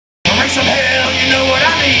streets of hell, you know what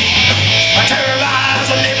I mean. I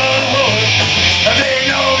terrorize the neighborhood. They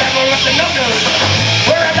know that we're up to no good.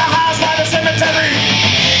 We're at the house by the cemetery.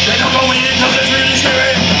 They don't go in cause it's really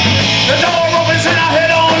scary. The door opens and I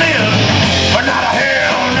head on in. But not a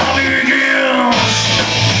hell now begins.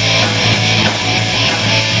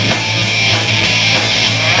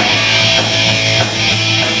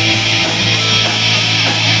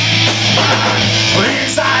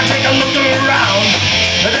 Inside, take a look around.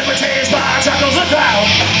 Then we're chased by chuckles of cloud.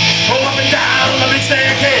 Go up and down the big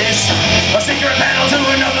staircase. A secret panel to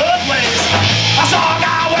another place. I saw a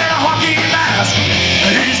guy wearing a hockey mask.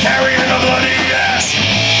 He's carrying a bloody ass.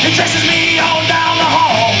 He chases me on down the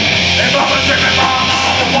hall. And blood was dripping from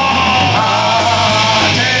off the wall.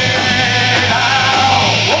 Haunted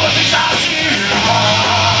house. All the things I see.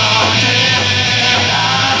 Haunted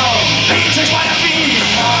house. Being chased by a bee.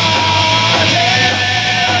 Haunted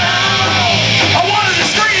house. I wanted to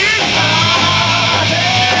scream. Haunted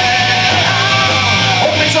house.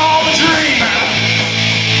 Hope it's all a dream.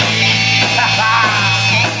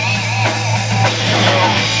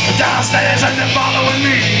 Downstairs and they're following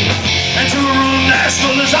me into a room that's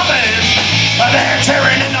full of zombies. They're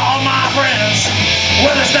tearing into all my friends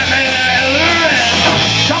with a snapman and a end.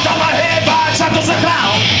 Jumped on my head by chuckles of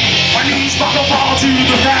clown. My knees buckle fall to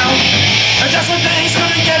the ground. And just when things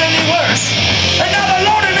couldn't get any worse, and now they're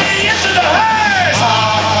loading me into the hearse.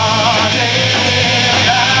 Haunted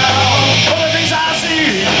house. All the things I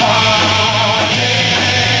see. Haunted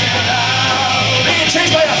house. Being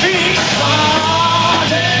chased by a fiend.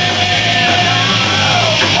 Haunted.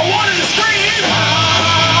 I wanted to scream.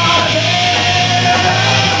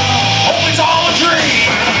 Hope it's all a dream.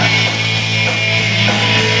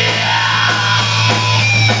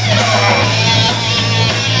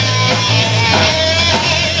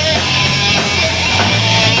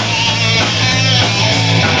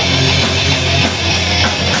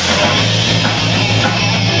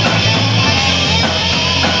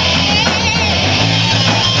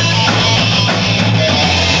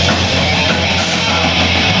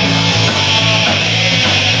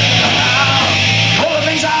 All the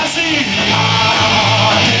things I see.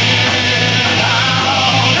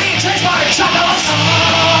 Being chased by chuckles.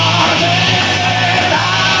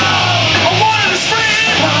 I wanted to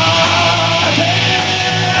scream.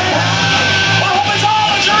 I hope it's all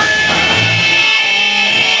a dream.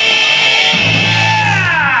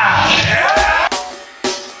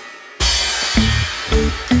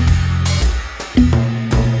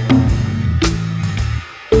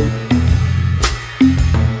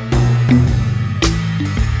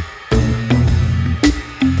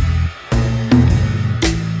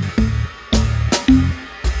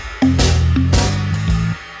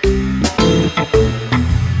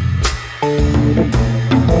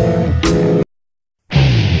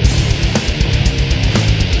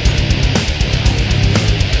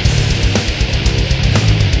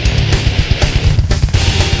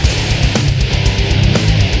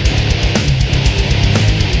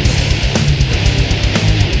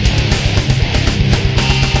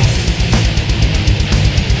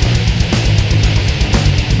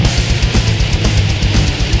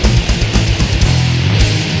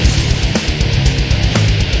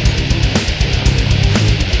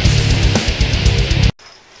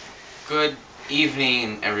 Good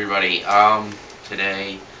evening, everybody.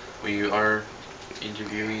 Today we are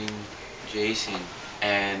interviewing Jason,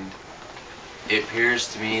 and it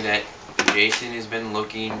appears to me that Jason has been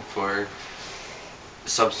looking for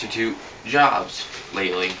substitute jobs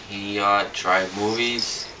lately. He tried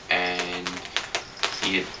movies, and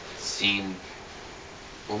he had seen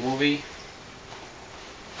what movie?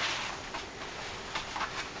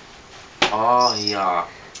 Oh yeah.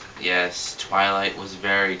 Yes, Twilight was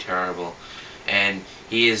very terrible, and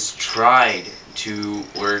he has tried to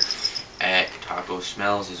work at Taco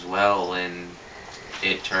Smells as well, and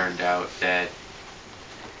it turned out that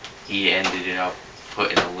he ended up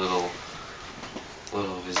putting a little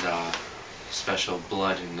of his special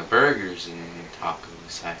blood in the burgers and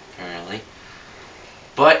tacos, apparently.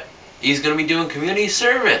 But he's gonna be doing community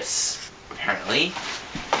service, apparently.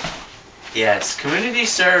 Yes, community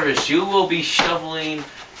service. You will be shoveling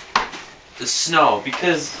the snow,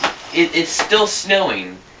 because it's still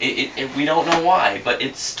snowing. We don't know why, but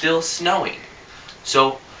it's still snowing.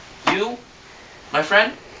 So you, my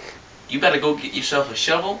friend, you better go get yourself a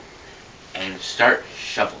shovel and start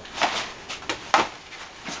shoveling.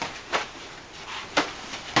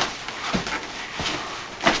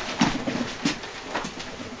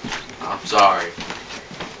 I'm sorry.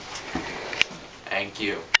 Thank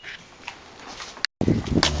you.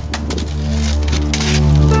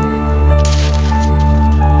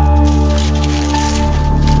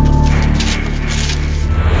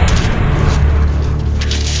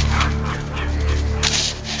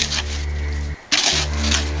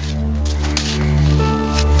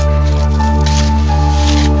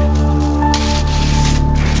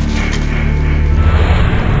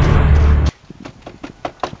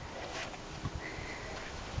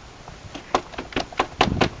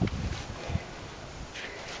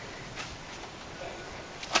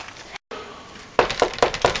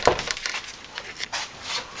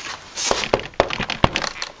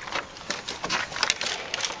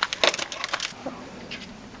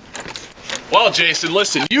 Well, Jason,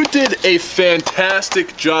 listen, you did a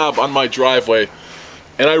fantastic job on my driveway,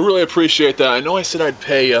 and I really appreciate that. I know I said I'd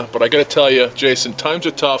pay you, but I gotta tell you, Jason, times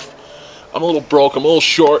are tough. I'm a little broke, I'm a little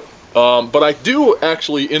short, but I do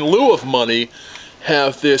actually, in lieu of money,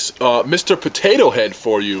 have this Mr. Potato Head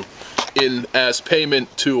for you as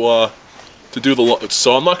payment to do the.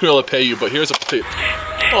 So I'm not gonna be able to pay you, but here's a potato.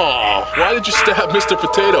 Oh, why did you stab Mr.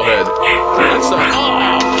 Potato Head? That's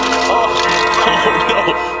not. Oh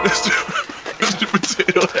no, Mr.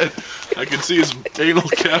 Potato Head. I can see his anal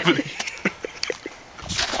cavity.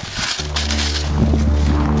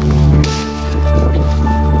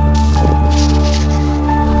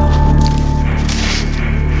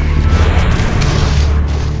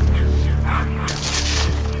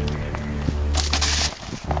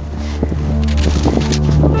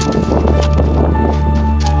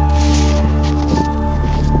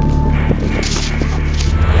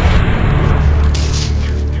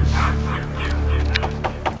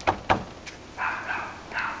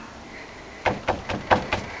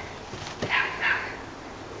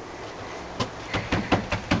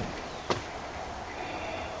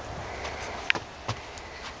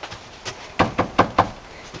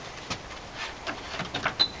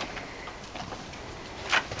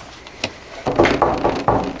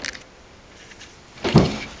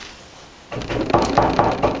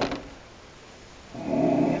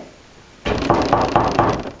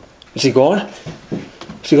 Is he gone?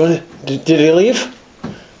 Is he gone? Did he leave?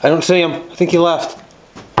 I don't see him. I think he left.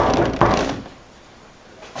 I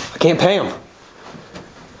can't pay him.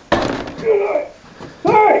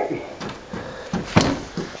 Hey!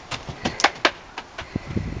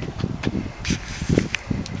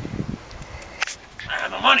 I have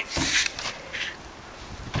no money.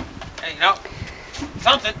 Hey, you know,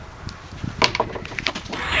 something.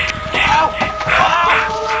 Ow!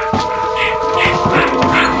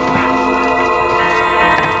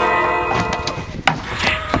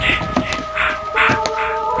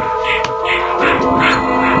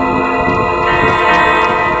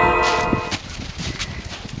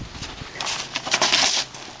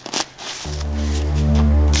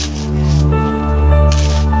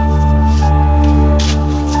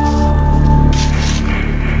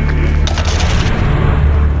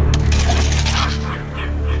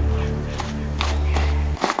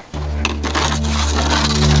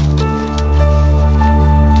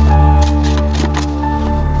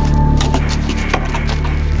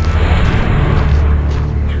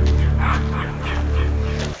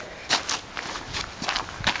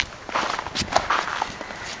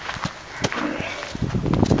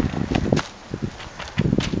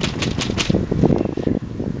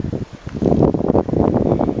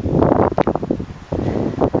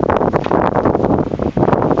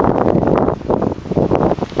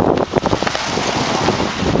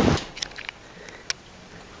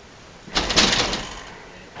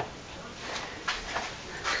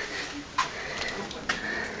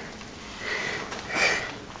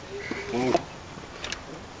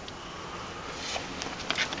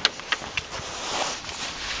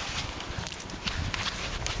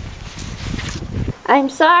 I'm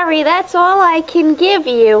sorry, that's all I can give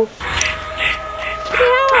you.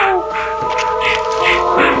 No.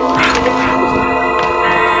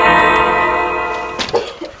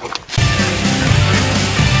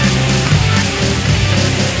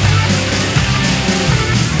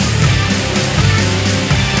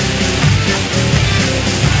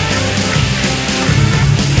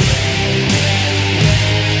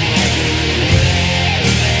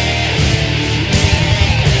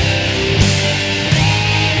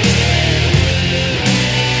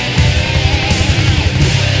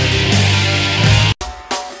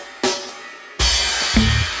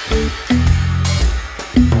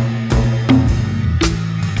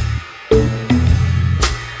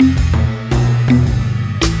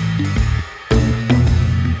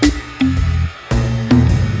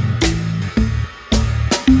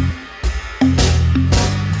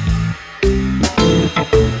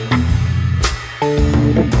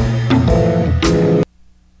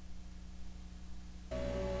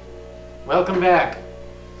 Welcome back.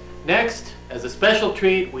 Next, as a special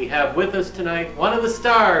treat, we have with us tonight one of the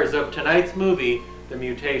stars of tonight's movie, The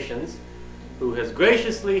Mutations, who has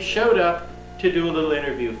graciously showed up to do a little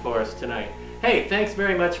interview for us tonight. Hey, thanks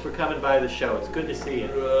very much for coming by the show. It's good to see you.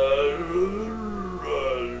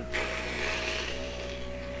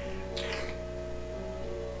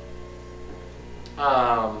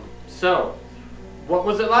 So, what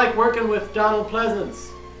was it like working with Donald Pleasance?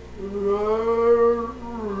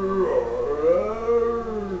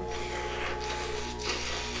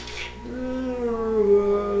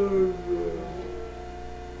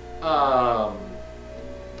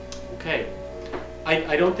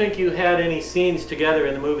 think you had any scenes together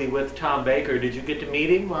in the movie with Tom Baker. Did you get to meet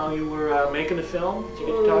him while you were making the film? Did you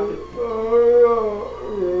get to talk to him?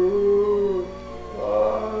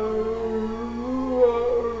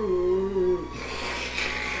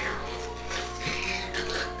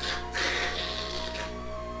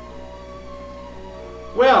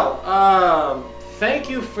 Well, thank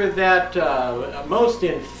you for that most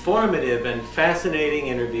informative and fascinating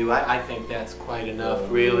interview. I think that's quite enough,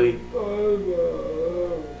 really.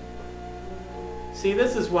 See,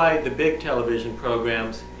 this is why the big television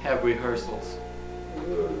programs have rehearsals.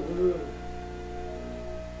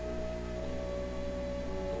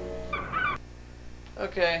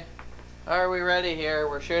 Okay. Are we ready here?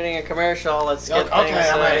 We're shooting a commercial. Let's get Okay, things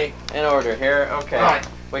I'm ready. in order here. Okay. Right.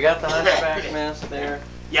 We got the Hunchback mask there.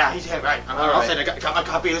 Yeah, he's here, right. I'll right. send I got my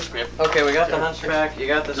copy of the script. Okay, we got the Hunchback. You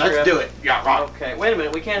got the script. Let's do it. Yeah, right. Okay. Wait a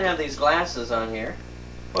minute. We can't have these glasses on here.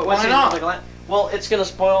 What's Why the- not? the well, it's going to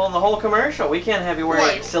spoil the whole commercial. We can't have you wearing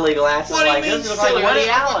Wait, silly glasses What do you like mean this. You look silly? like Woody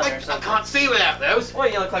I Allen or I something. can't see without those. Well,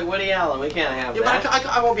 you look like Woody Allen. We can't have Yeah, that. but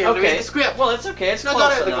I won't be able to read the script. Well, it's okay. It's No, close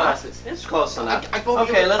not the enough. glasses. It's close enough. I won't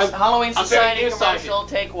be Okay, able to- let's Halloween I'm very Society nearsighted. commercial.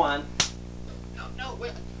 Take one. No,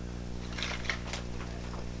 wait.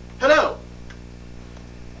 Hello.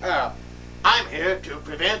 I'm here to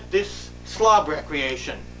prevent this slob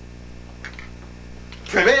recreation.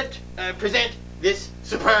 Present this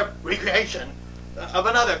superb recreation of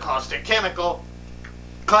another caustic chemical,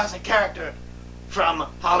 classic character from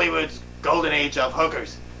Hollywood's golden age of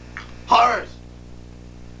hookers. Horrors.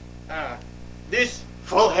 This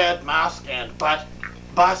full head mask and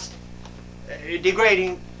bust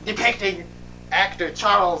depicting actor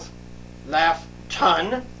Charles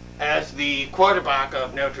Laughton as the quarterback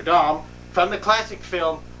of Notre Dame from the classic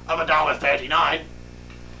film of $1.39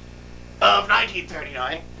 of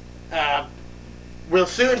 1939 will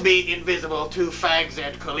soon be invisible to fags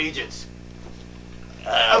and collegiates.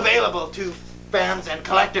 Available to fans and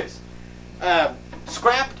collectors.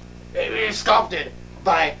 Sculpted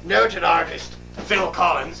by noted artist Phil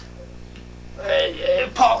Collins.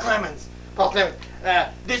 Paul Clemens.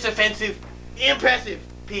 This offensive, impressive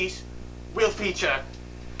piece will feature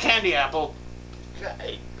candy apple,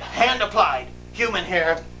 hand-applied human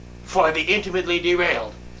hair for the intimately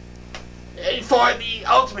derailed. For the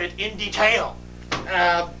ultimate in detail.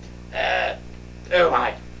 Oh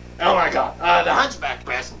my God. The Hunchback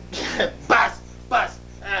bust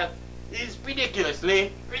is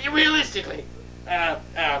ridiculously, realistically,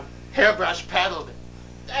 hairbrush paddled,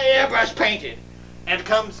 airbrush painted, and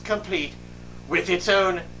comes complete with its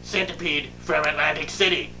own centipede from Atlantic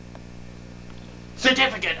City.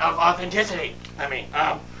 Certificate of authenticity.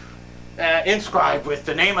 Inscribed with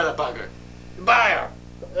the name of the bugger. Buyer.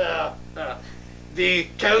 The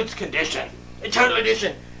Toad's Condition. Total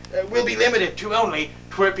edition will be limited to only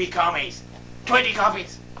twerpy commies. 20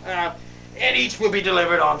 copies. And each will be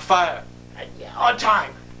delivered on fire. On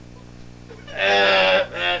time.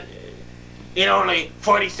 In only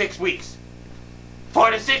 46 weeks.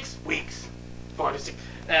 4 to 6 weeks. 4 to 6.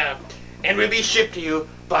 And will be shipped to you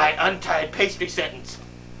by Untied Pastry Sentence.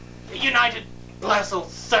 United Blessel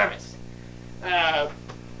Service.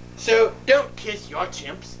 So don't kiss your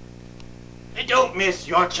chimps. Don't miss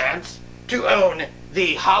your chance to own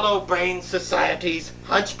the Hollow Brain Society's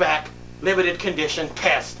Hunchback Limited Condition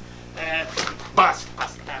Pest. Bust.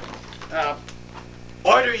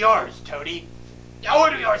 Order yours, Toady.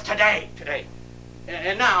 Order yours today.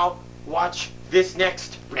 And now, watch this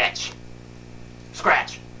next wretch.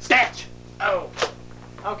 Scratch. Sketch. Oh.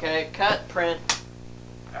 Okay, cut, print.